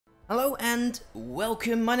Hello and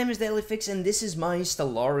welcome, my name is Dailyfix and this is my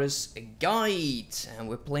Stellaris guide. And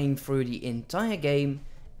we're playing through the entire game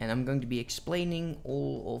and I'm going to be explaining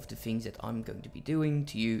all of the things that I'm going to be doing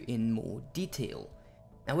to you in more detail.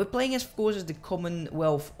 Now we're playing as, of course, as the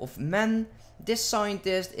Commonwealth of Men. This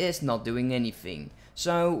scientist is not doing anything.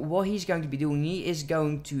 So what he's going to be doing, he is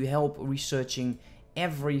going to help researching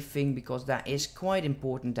everything because that is quite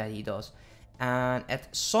important that he does. And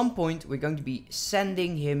at some point we're going to be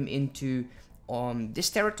sending him into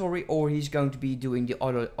this territory, or he's going to be doing the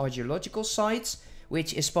archaeological sites,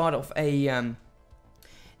 which is part of a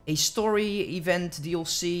story event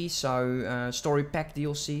DLC, so story pack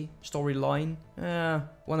DLC, storyline,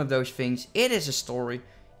 one of those things. It is a story,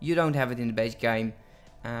 you don't have it in the base game,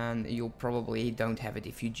 and you'll probably don't have it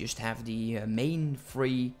if you just have the main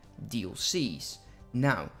free DLCs.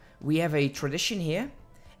 Now, we have a tradition here.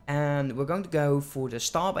 And we're going to go for the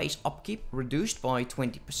starbase upkeep reduced by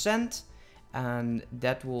 20%, and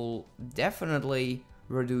that will definitely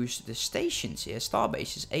reduce the stations here.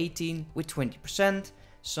 Starbase is 18 with 20%,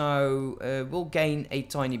 so we'll gain a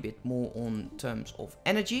tiny bit more on terms of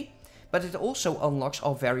energy, but it also unlocks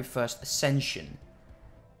our very first Ascension.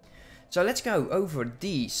 So let's go over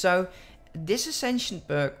these. So this Ascension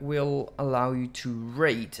perk will allow you to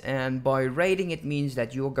raid, and by raiding it means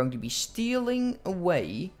that you're going to be stealing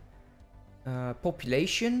away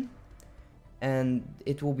population, and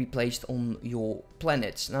it will be placed on your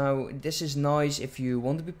planets. Now this is nice if you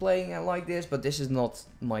want to be playing it like this, but this is not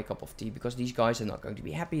my cup of tea because these guys are not going to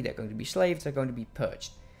be happy, they're going to be slaved, they're going to be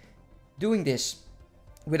purged. Doing this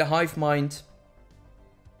with a hive mind,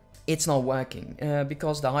 it's not working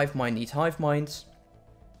because the hive mind needs hive minds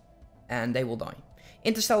and they will die.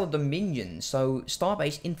 Interstellar Dominion, so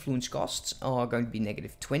starbase influence costs are going to be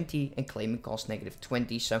 -20 and claiming costs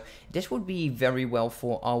 -20, so this would be very well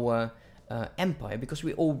for our empire because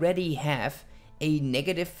we already have a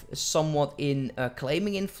negative somewhat in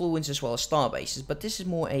claiming influence as well as starbases, but this is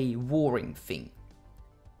more a warring thing.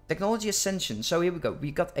 Technology Ascension, so here we go, we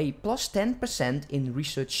got a +10% in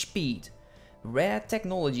research speed. Rare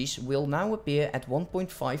technologies will now appear at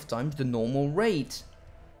 1.5 times the normal rate.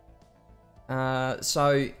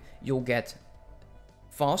 So you'll get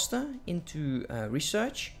faster into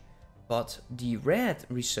research, but the rare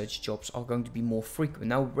research jobs are going to be more frequent.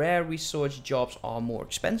 Now rare research jobs are more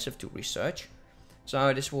expensive to research,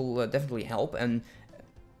 so this will definitely help, and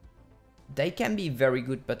they can be very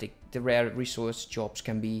good, but the rare resource jobs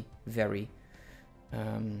can be very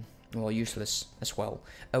well, useless as well.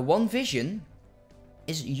 One vision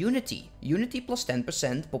is unity. Unity plus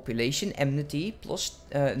 10%, population enmity plus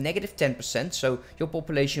 -10%, so your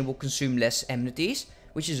population will consume less enmities,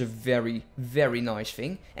 which is a very nice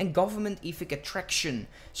thing. And government ethic attraction,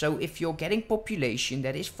 so if you're getting population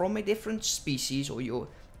that is from a different species, or you're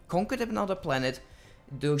conquered another planet,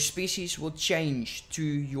 those species will change to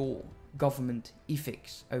your government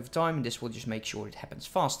ethics over time, and this will just make sure it happens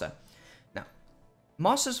faster. Now,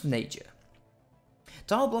 Masters of Nature.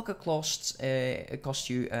 Tile blocker costs cost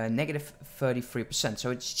you -33%, so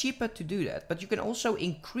it's cheaper to do that. But you can also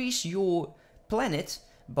increase your planet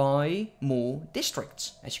by more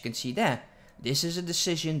districts, as you can see there. This is a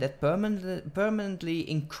decision that permanently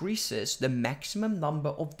increases the maximum number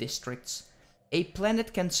of districts a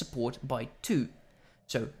planet can support by 2.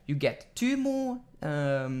 So you get 2 more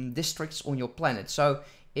districts on your planet. So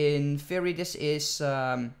in theory this is...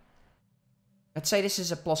 let's say this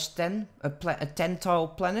is a +10, a 10 tile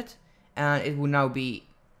planet, and it will now be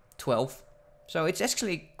 12. So it's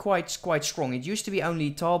actually quite strong. It used to be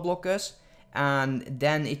only tile blockers, and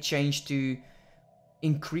then it changed to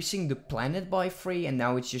increasing the planet by 3, and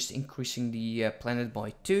now it's just increasing the planet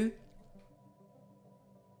by 2.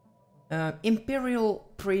 Imperial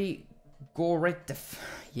Pregorative.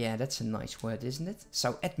 Yeah, that's a nice word, isn't it?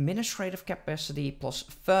 So administrative capacity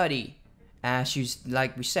 +30. As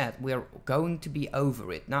like we said, we're going to be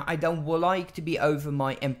over it. Now, I don't like to be over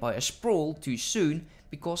my empire sprawl too soon,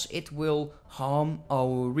 because it will harm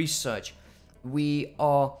our research. We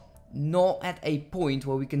are not at a point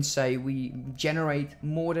where we can say we generate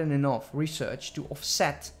more than enough research to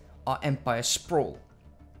offset our empire sprawl.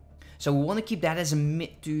 So we want to keep that as a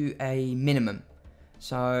minimum.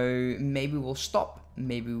 So maybe we'll stop,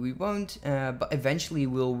 maybe we won't, but eventually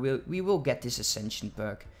we will get this Ascension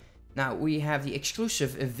perk. Now we have the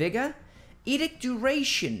exclusive Vigor. Edict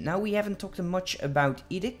duration. Now we haven't talked much about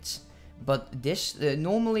edicts, but this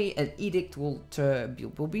normally an edict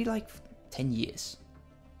will be like 10 years.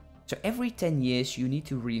 So every 10 years you need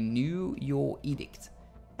to renew your edict,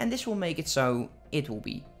 and this will make it so it will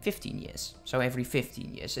be 15 years. So every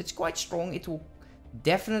 15 years. It's quite strong. It will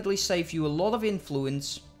definitely save you a lot of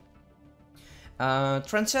influence,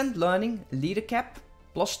 Transcend Learning, Leader Cap,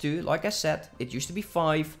 +2. Like I said, it used to be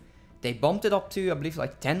 5. They bumped it up to, I believe,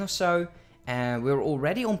 like 10 or so. And we're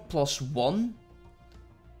already on +1.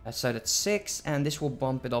 So that's 6. And this will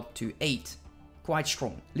bump it up to 8. Quite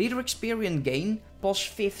strong. Leader Experience Gain,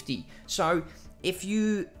 +50. So if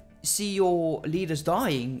you see your leaders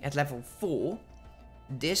dying at level 4,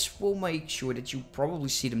 this will make sure that you probably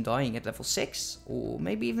see them dying at level 6 or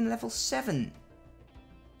maybe even level 7.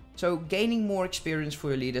 So gaining more experience for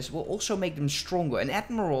your leaders will also make them stronger. An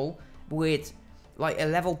admiral with like a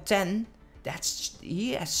level 10,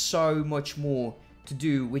 he has so much more to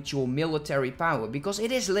do with your military power because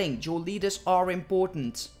it is linked. Your leaders are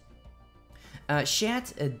important.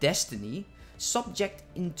 Shared Destiny, subject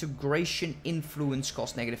integration influence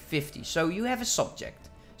cost -50. So you have a subject.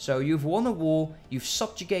 So you've won a war, you've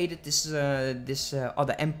subjugated this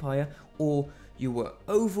other empire, or you were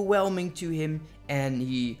overwhelming to him and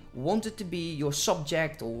he wanted to be your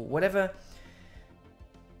subject or whatever.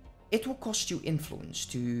 It will cost you influence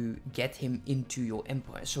to get him into your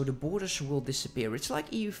empire. So the borders will disappear. It's like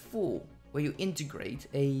EU4, where you integrate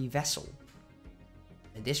a vessel.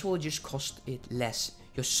 And this will just cost it less.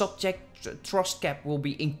 Your subject trust cap will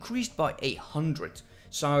be increased by 100.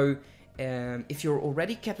 So if you're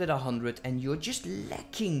already capped at 100 and you're just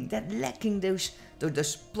lacking those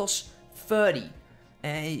 +30,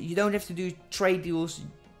 you don't have to do trade deals.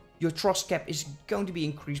 Your trust cap is going to be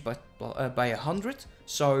increased by 100.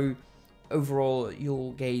 So overall,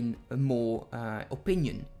 you'll gain more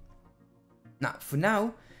opinion. Now, for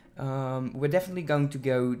now, we're definitely going to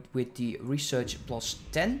go with the research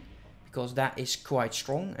 +10 because that is quite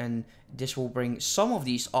strong, and this will bring some of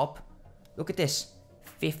these up. Look at this,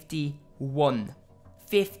 51,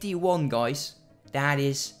 51, guys. That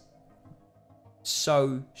is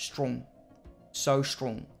so strong, so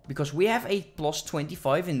strong. Because we have a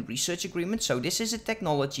 +25 in research agreement, so this is a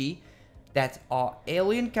technology that our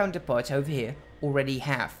alien counterparts over here already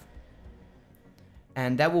have.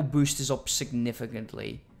 And that will boost us up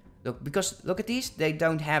significantly. Look, because look at these, they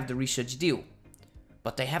don't have the research deal.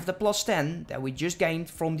 But they have the +10 that we just gained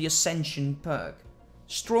from the Ascension perk.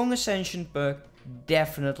 Strong Ascension perk,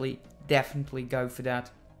 definitely go for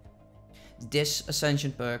that. This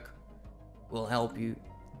Ascension perk will help you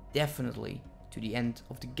definitely to the end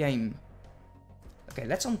of the game. Okay,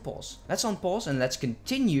 let's unpause. Let's unpause and let's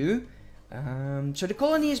continue. So the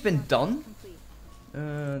colony has been done.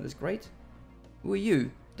 That's great. Who are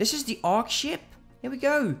you? This is the Ark ship. Here we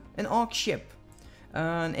go. An Ark ship.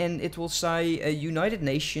 And it will say United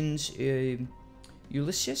Nations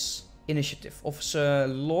Ulysses Initiative. Officer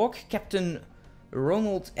Log, Captain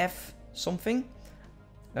Ronald F. something.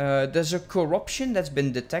 There's a corruption that's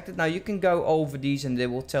been detected. Now you can go over these and they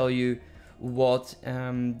will tell you what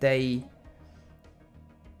they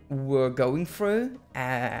were going through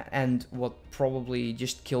and what probably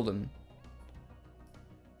just killed them.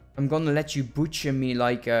 I'm gonna let you butcher me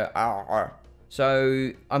like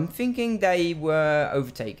So I'm thinking they were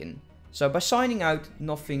overtaken. So by signing out,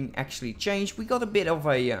 nothing actually changed. We got a bit of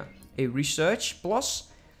a research plus,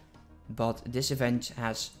 but this event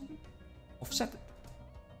has offset it.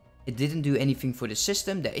 It didn't do anything for the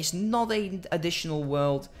system. There is not an additional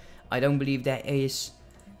world. I don't believe there is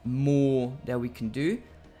more that we can do.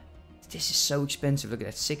 This is so expensive. Look at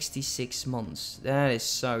that, 66 months. That is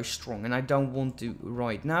so strong. And I don't want to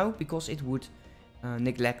right now because it would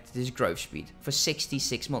neglect this growth speed for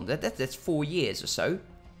 66 months. That's 4 years or so.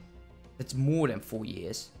 That's more than 4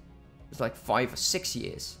 years. It's like 5 or 6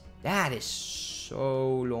 years. That is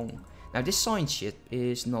so long. Now this science ship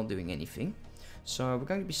is not doing anything. So we're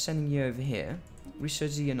going to be sending you over here.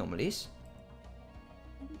 Research the anomalies.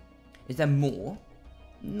 Is there more?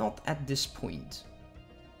 Not at this point.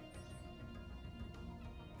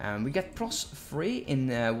 We get +3 in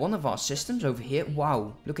one of our systems over here.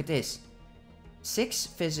 Wow, look at this. 6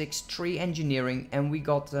 physics, 3 engineering, and we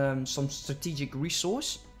got some strategic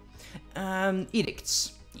resource.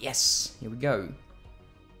 Edicts. Yes, here we go.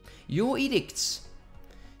 Your edicts.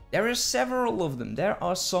 There are several of them. There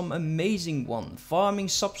are some amazing ones. Farming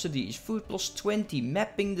subsidies, food +20,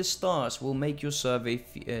 mapping the stars will make your survey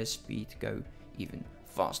speed go even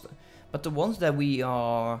faster. But the ones that we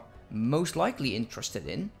are most likely interested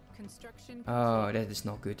in. Oh, that is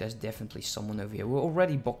not good. There's definitely someone over here. We're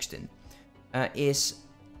already boxed in. Is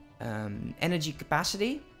energy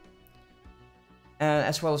capacity.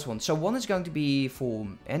 As well as one. So one is going to be for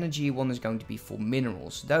energy, one is going to be for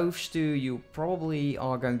minerals. Those two you probably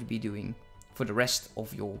are going to be doing for the rest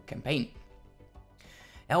of your campaign.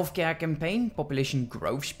 Healthcare campaign, population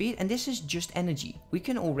growth speed, and this is just energy. We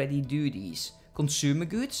can already do these. Consumer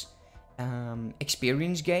goods,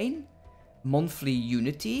 experience gain, monthly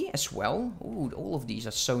unity as well. Ooh, all of these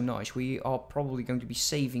are so nice. We are probably going to be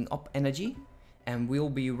saving up energy and we'll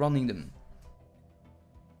be running them.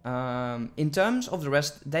 In terms of the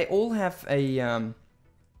rest, they all have a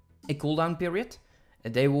cooldown period.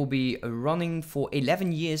 They will be running for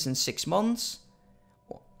 11 years and 6 months.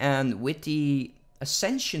 And with the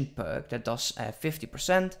Ascension perk, that does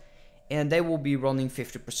 50%. And they will be running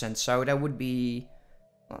 50%. So that would be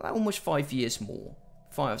almost 5 years more.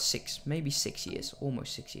 5, 6, maybe 6 years.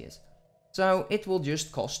 Almost 6 years. So it will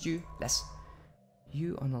just cost you less.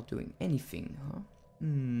 You are not doing anything, huh?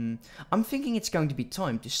 I'm thinking it's going to be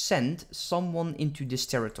time to send someone into this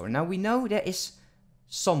territory. Now we know there is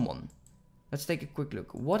someone. Let's take a quick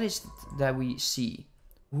look. What is it that we see?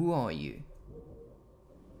 Who are you?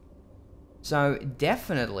 So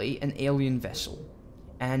definitely an alien vessel.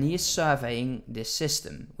 And he is surveying this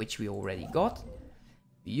system, which we already got.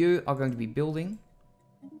 You are going to be building.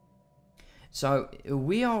 So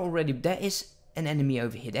we are already... There is an enemy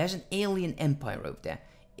over here. There's an alien empire over there.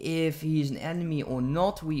 If he is an enemy or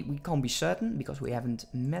not, we can't be certain because we haven't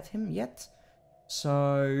met him yet.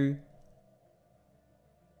 So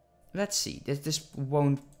let's see. This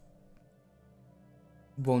won't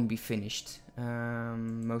be finished,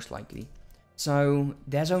 most likely. So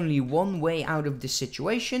there's only one way out of this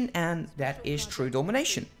situation, and that is through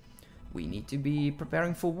domination. We need to be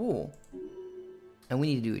preparing for war, and we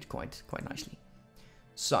need to do it quite nicely.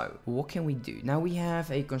 So what can we do? Now we have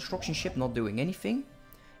a construction ship not doing anything.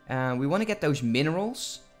 We want to get those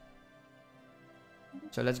minerals.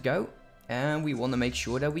 So let's go. And we want to make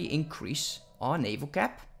sure that we increase our naval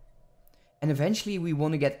cap. And eventually we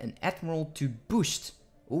want to get an admiral to boost.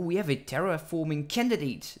 Oh, we have a terraforming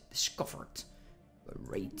candidate discovered.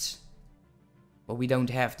 Great. But we don't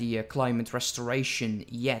have the climate restoration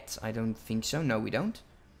yet. I don't think so. No, we don't.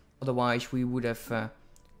 Otherwise we would have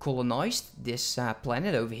colonized this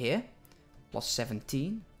planet over here. Plus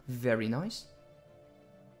 17. Very nice.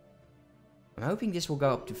 I'm hoping this will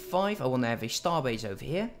go up to 5. I want to have a starbase over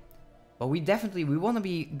here. But we want to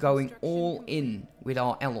be going all in with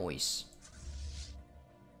our alloys.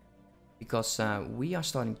 Because we are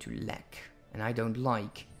starting to lack. And I don't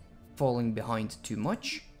like falling behind too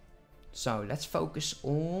much. So let's focus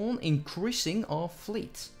on increasing our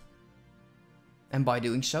fleet. And by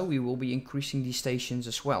doing so, we will be increasing these stations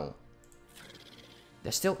as well.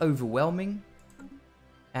 They're still overwhelming.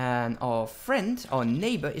 And our friend, our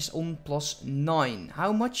neighbor, is on +9.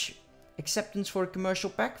 How much acceptance for a commercial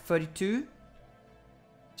pack? 32.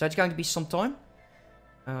 So it's going to be some time.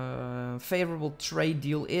 Favorable trade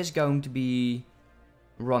deal is going to be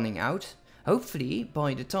running out. Hopefully,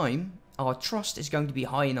 by the time, our trust is going to be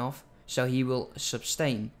high enough so he will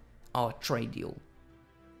sustain our trade deal.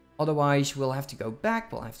 Otherwise, we'll have to go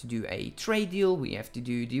back. We'll have to do a trade deal. We have to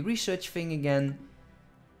do the research thing again.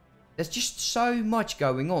 There's just so much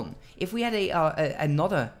going on. If we had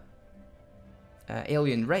another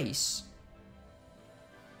alien race,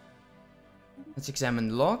 let's examine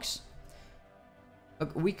the logs.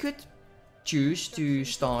 We could choose to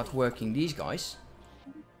start working these guys.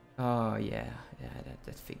 Oh yeah,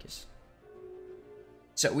 that figures.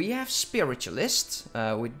 So we have spiritualists,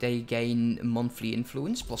 they gain monthly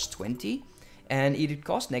influence +20, and edit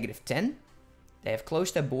cost -10. They have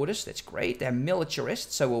closed their borders, that's great. They're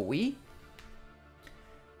militarists, so are we.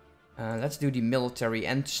 Let's do the military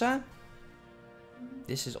enter.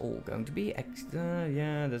 This is all going to be extra.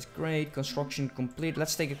 Yeah, that's great. Construction complete.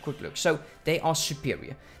 Let's take a quick look. So they are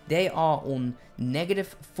superior. They are on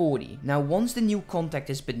 -40. Now, once the new contact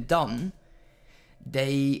has been done,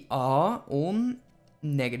 they are on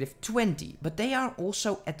 -20. But they are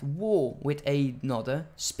also at war with another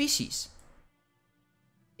species.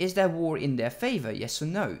 Is there war in their favor? Yes or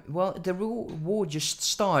no? Well, the war just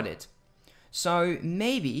started. So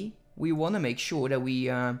maybe we want to make sure that we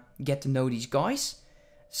get to know these guys.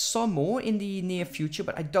 Some more in the near future,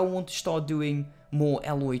 but I don't want to start doing more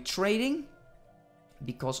alloy trading.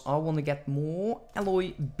 Because I want to get more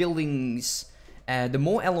alloy buildings. The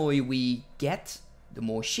more alloy we get, the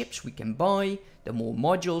more ships we can buy, the more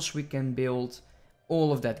modules we can build.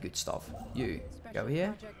 All of that good stuff. You, go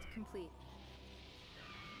here.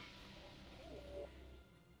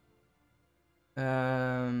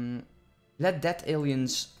 Let dead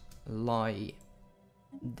aliens lie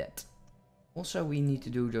dead. Also, we need to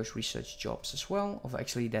do those research jobs as well, of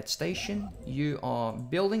actually that station. You are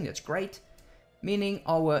building, that's great. Meaning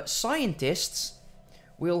our scientists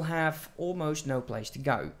will have almost no place to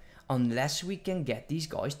go. Unless we can get these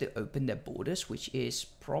guys to open their borders, which is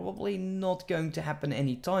probably not going to happen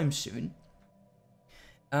anytime soon.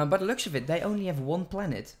 By the looks of it, they only have one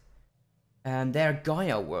planet. And their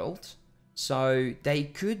Gaia world So they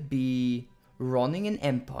could be running an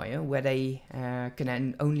empire where they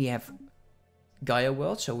can only have Gaia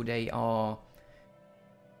world, so they are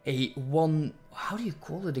a one... How do you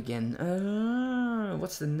call it again?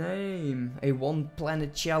 What's the name? A one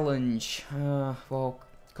planet challenge. Well,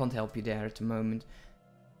 can't help you there at the moment.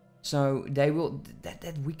 So they will...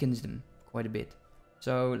 That weakens them quite a bit.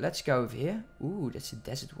 So let's go over here. Ooh, that's a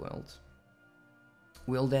desert world.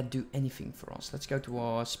 Will that do anything for us? Let's go to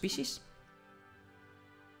our species.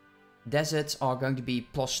 Deserts are going to be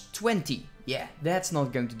plus 20. Yeah, that's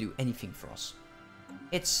not going to do anything for us.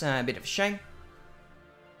 It's a bit of a shame.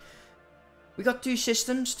 We got 2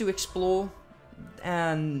 systems to explore.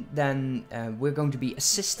 And then we're going to be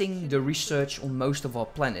assisting the research on most of our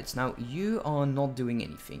planets. Now, you are not doing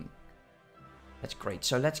anything. That's great.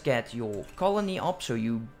 So let's get your colony up so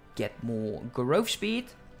you get more growth speed.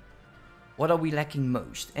 What are we lacking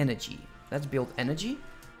most? Energy. Let's build energy.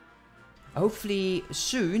 Hopefully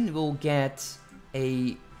soon we'll get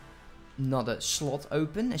another slot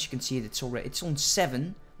open. As you can see, it's on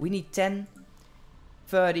 7. We need 10,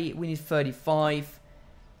 30. We need 35,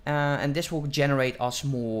 and this will generate us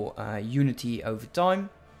more unity over time,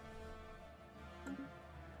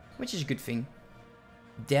 which is a good thing.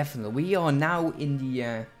 Definitely, we are now in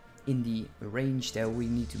the range that we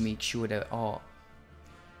need to make sure that our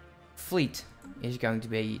fleet is going to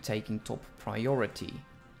be taking top priority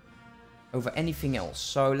over anything else.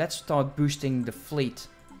 So let's start boosting the fleet.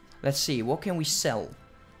 Let's see, what can we sell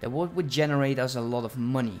that would generate us a lot of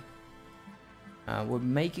money? We're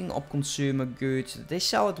making up consumer goods. They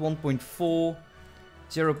sell at 1.4,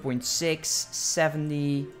 0.6,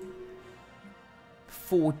 70,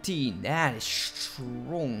 14. That is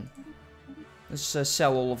strong. Let's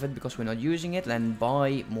sell all of it because we're not using it. Then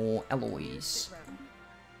buy more alloys.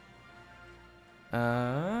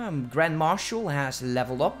 Grand Marshal has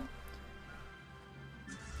leveled up.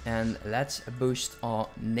 And let's boost our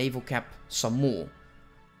naval cap some more.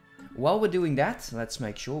 While we're doing that, let's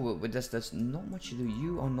make sure there's not much to do.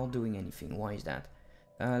 You are not doing anything. Why is that?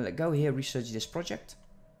 Let's go here, research this project.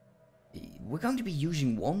 We're going to be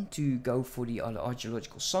using one to go for the other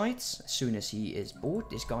archaeological sites as soon as he is bored.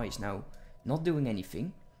 This guy is now not doing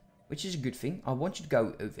anything, which is a good thing. I want you to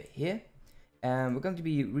go over here. We're going to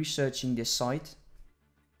be researching this site.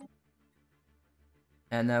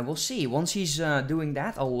 And we'll see. Once he's doing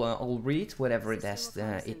that, I'll read whatever it has,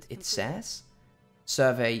 it says.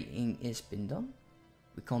 Surveying has been done.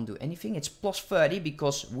 We can't do anything. It's plus 30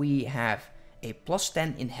 because we have a plus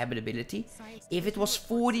 10 inhabitability. If it was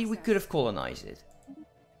 40, we could have colonized it.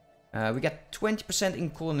 We got 20%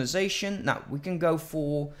 in colonization. Now, we can go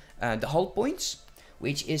for the hull points,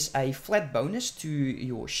 which is a flat bonus to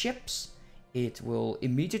your ships. It will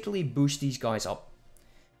immediately boost these guys up.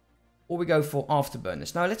 Or we go for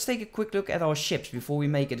afterburners. Now, let's take a quick look at our ships before we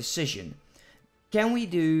make a decision. Can we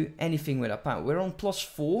do anything with our power? We're on plus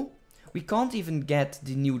 4. We can't even get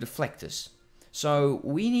the new deflectors. So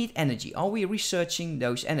we need energy. Are we researching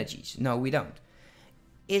those energies? No, we don't.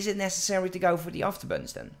 Is it necessary to go for the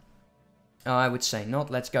afterburners then? I would say not.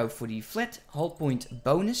 Let's go for the flat hull point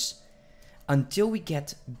bonus until we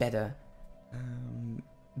get better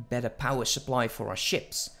power supply for our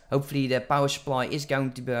ships. Hopefully the power supply is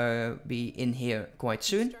going to be in here quite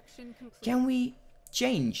soon. Can we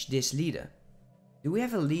change this leader? Do we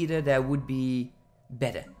have a leader that would be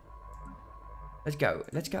better? Let's go.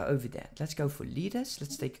 Let's go over that. Let's go for leaders.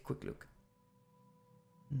 Let's take a quick look.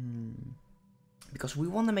 Because we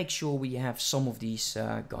want to make sure we have some of these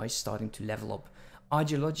guys starting to level up.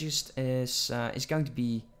 Archaeologist is going to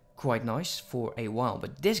be quite nice for a while.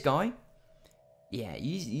 But this guy, yeah,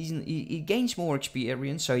 he gains more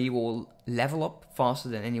experience, so he will level up faster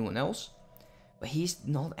than anyone else. But he's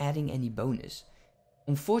not adding any bonus.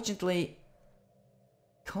 Unfortunately,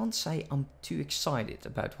 can't say I'm too excited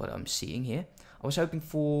about what I'm seeing here. I was hoping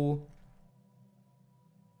for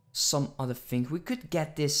some other thing. We could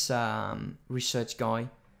get this research guy,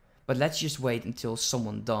 but let's just wait until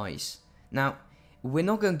someone dies. Now, we're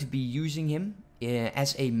not going to be using him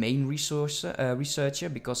as a main researcher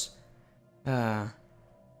because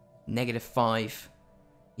 -5.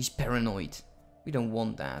 He's paranoid. We don't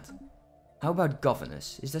want that. How about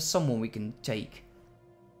governors? Is there someone we can take?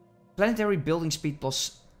 Planetary building speed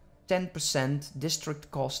plus 10%, district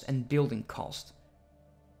cost and building cost.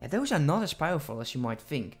 Yeah, those are not as powerful as you might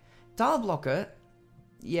think. Tile blocker,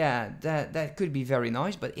 yeah, that could be very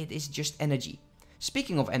nice, but it is just energy.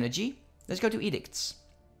 Speaking of energy, let's go to edicts.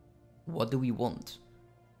 What do we want?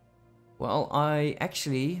 Well, I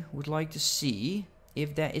actually would like to see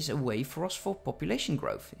if there is a way for us for population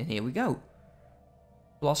growth. And here we go.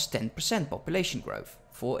 plus 10% population growth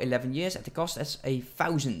for 11 years at the cost as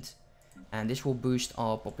 1,000. And this will boost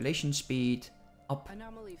our population speed up.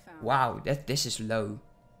 Anomaly found. Wow, this is low.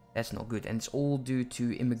 That's not good. And it's all due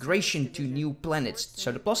to immigration to new planets.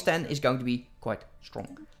 So the plus 10 is going to be quite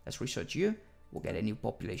strong. Let's research you. We'll get a new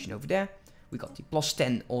population over there. We got the plus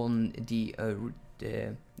 10 on the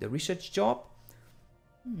research job.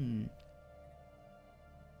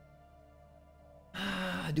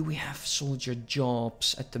 Do we have soldier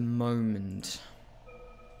jobs at the moment?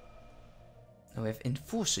 No, we have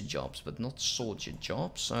enforcer jobs, but not soldier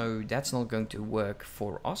jobs. So that's not going to work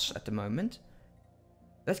for us at the moment.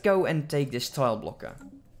 Let's go and take this tile blocker.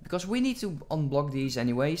 Because we need to unblock these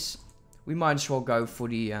anyways. We might as well go for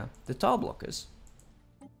the tile blockers.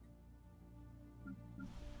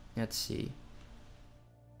 Let's see.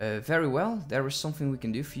 Very well, there is something we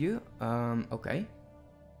can do for you. Okay.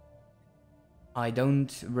 I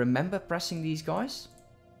don't remember pressing these guys.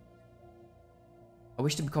 I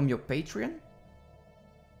wish to become your patron.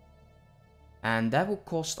 And that will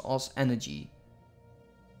cost us energy.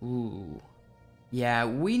 Ooh. Yeah,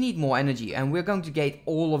 we need more energy. And we're going to get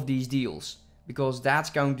all of these deals. Because that's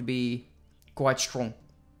going to be quite strong.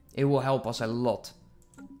 It will help us a lot.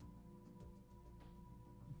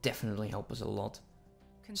 Definitely help us a lot.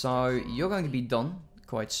 So you're going to be done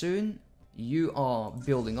quite soon. You are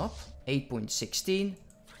building up. 8.16.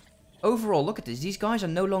 Overall, look at this. These guys are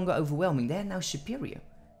no longer overwhelming. They're now superior.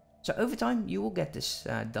 So over time, you will get this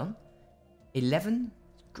done. 11.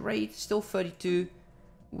 Great. Still 32.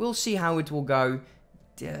 We'll see how it will go.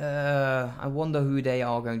 I wonder who they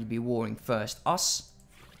are going to be warring first. Us?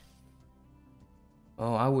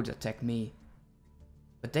 Oh, I would attack me.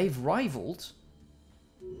 But they've rivaled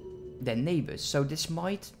their neighbors. So this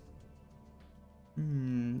might...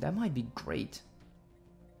 that might be great.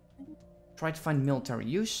 Try to find military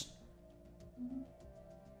use.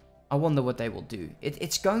 I wonder what they will do.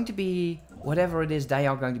 It's going to be whatever it is they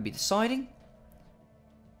are going to be deciding.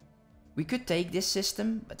 We could take this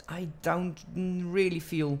system, but I don't really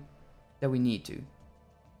feel that we need to.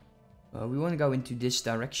 We want to go into this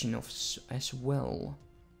direction as well.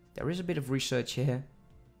 There is a bit of research here.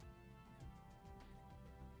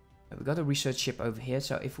 We got a research ship over here,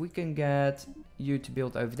 so if we can get you to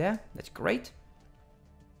build over there, that's great.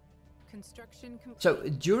 Construction complete. So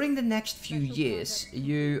during the next few years,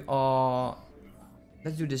 you are...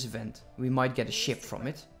 Let's do this event. We might get a ship from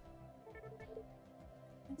it.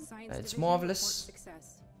 It's marvelous.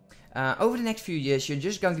 Over the next few years, you're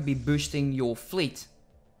just going to be boosting your fleet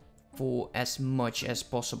for as much as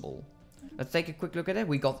possible. Let's take a quick look at it.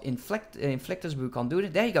 We got inflectors, but we can't do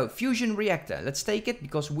it. There you go, fusion reactor. Let's take it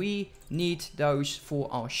because we need those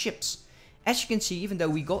for our ships. As you can see, even though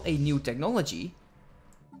we got a new technology,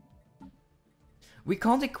 we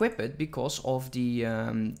can't equip it because of the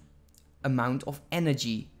amount of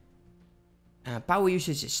energy. Power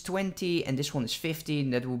usage is 20 and this one is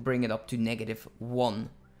 15. That will bring it up to -1.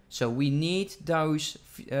 So we need those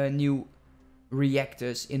new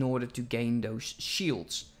reactors in order to gain those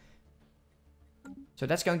shields. So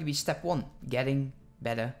that's going to be step 1, getting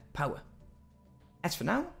better power. As for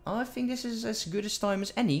now, I think this is as good a time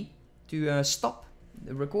as any to stop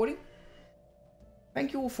the recording.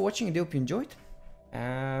 Thank you all for watching. I hope you enjoyed.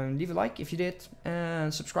 Leave a like if you did,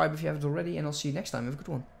 and subscribe if you haven't already, and I'll see you next time. Have a good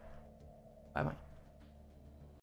one. Bye bye.